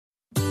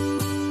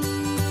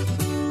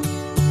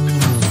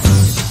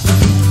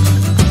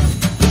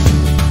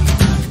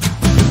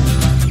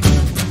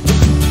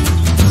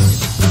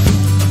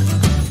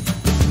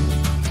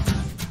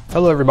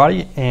Hello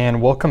everybody, and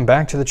welcome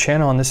back to the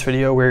channel. In this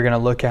video we're going to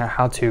look at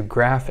how to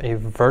graph a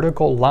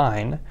vertical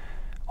line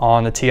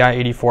on the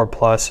TI-84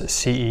 Plus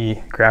CE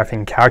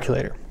graphing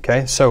calculator.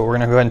 Okay, so we're going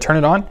to go ahead and turn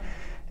it on,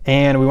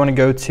 and we want to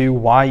go to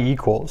y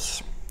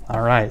equals. All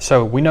right,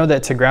 so we know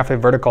that to graph a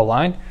vertical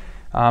line,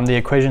 the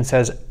equation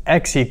says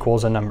x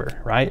equals a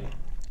number, right?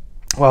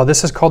 Well,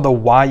 this is called the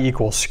y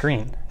equals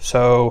screen.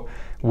 So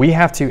we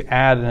have to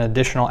add an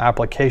additional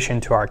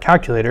application to our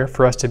calculator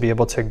for us to be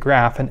able to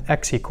graph an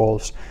x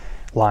equals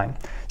line.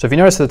 So if you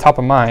notice at the top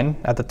of mine,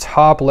 at the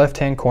top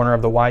left-hand corner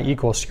of the y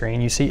equals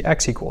screen, you see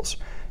x equals.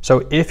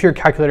 So if your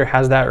calculator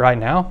has that right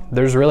now,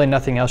 there's really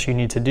nothing else you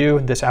need to do.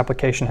 This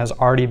application has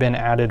already been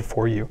added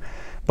for you.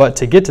 But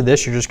to get to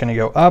this, you're just going to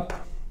go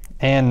up,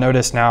 and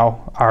notice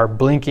now our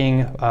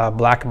blinking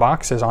black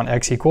box is on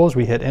x equals.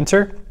 We hit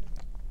enter,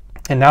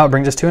 and now it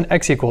brings us to an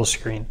x equals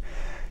screen.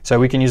 So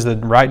we can use the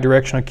right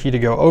directional key to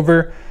go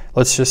over.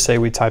 Let's just say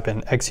we type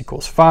in x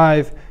equals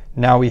 5.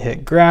 Now we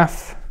hit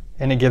graph,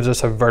 and it gives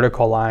us a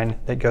vertical line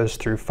that goes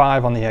through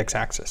 5 on the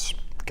x-axis,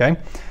 okay?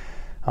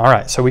 All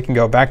right, so we can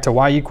go back to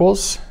y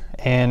equals,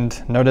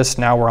 and notice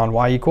now we're on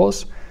y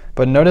equals,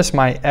 but notice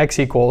my x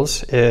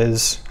equals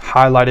is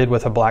highlighted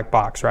with a black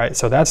box, right?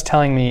 So that's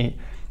telling me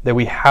that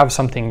we have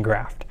something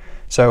graphed.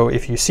 So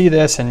if you see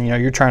this and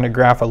you're trying to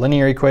graph a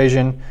linear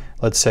equation,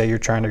 let's say you're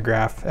trying to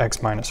graph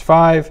x minus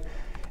 5,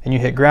 and you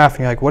hit graph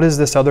and you're like, what is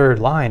this other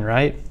line,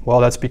 right?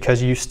 Well, that's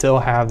because you still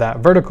have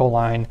that vertical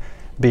line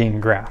being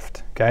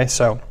graphed, okay?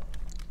 So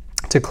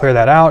to clear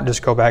that out,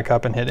 just go back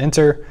up and hit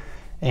enter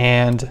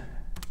and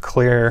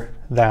clear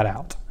that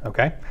out,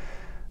 okay?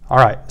 All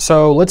right,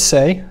 so let's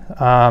say,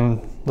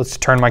 let's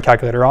turn my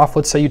calculator off.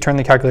 Let's say you turn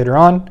the calculator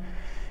on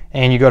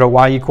and you go to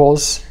y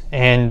equals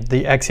and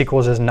the x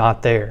equals is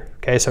not there,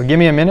 okay? So give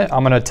me a minute,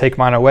 I'm gonna take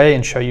mine away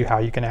and show you how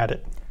you can add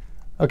it.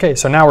 Okay,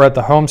 so now we're at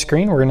the home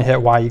screen. We're gonna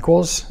hit y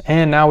equals,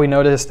 and now we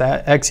notice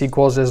that x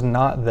equals is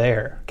not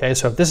there, okay?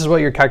 So if this is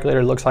what your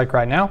calculator looks like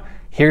right now,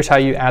 here's how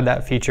you add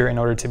that feature in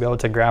order to be able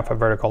to graph a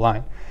vertical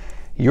line.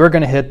 You're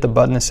gonna hit the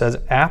button that says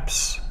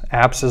apps.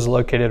 Apps is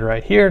located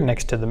right here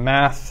next to the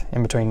math,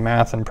 in between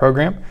math and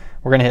program.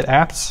 We're gonna hit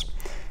apps,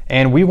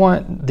 and we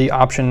want the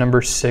option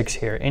number 6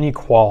 here, any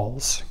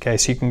quals. Okay,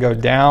 so you can go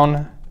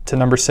down to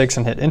number 6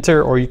 and hit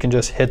enter, or you can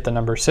just hit the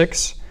number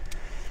 6.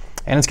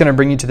 And it's gonna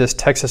bring you to this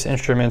Texas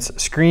Instruments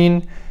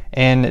screen,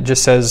 and it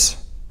just says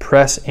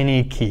press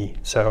any key.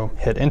 So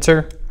hit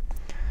enter,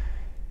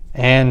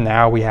 and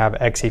now we have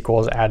x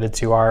equals added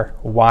to our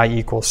y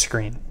equals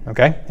screen,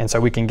 okay? And so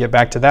we can get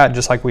back to that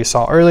just like we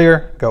saw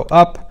earlier, go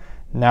up,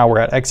 now we're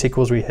at x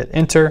equals, we hit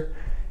enter,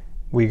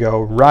 we go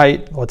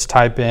right, let's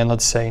type in,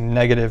 let's say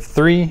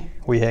 -3,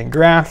 we hit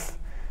graph,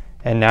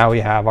 and now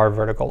we have our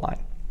vertical line,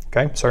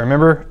 okay? So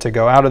remember to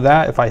go out of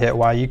that, if I hit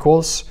y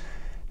equals,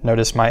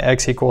 notice my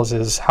x equals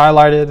is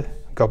highlighted,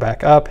 go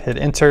back up, hit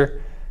enter,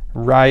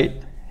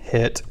 right,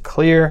 hit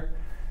clear,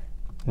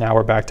 now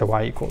we're back to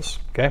y equals,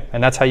 okay?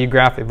 And that's how you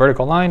graph a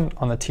vertical line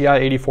on the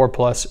TI-84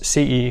 Plus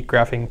CE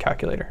graphing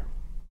calculator.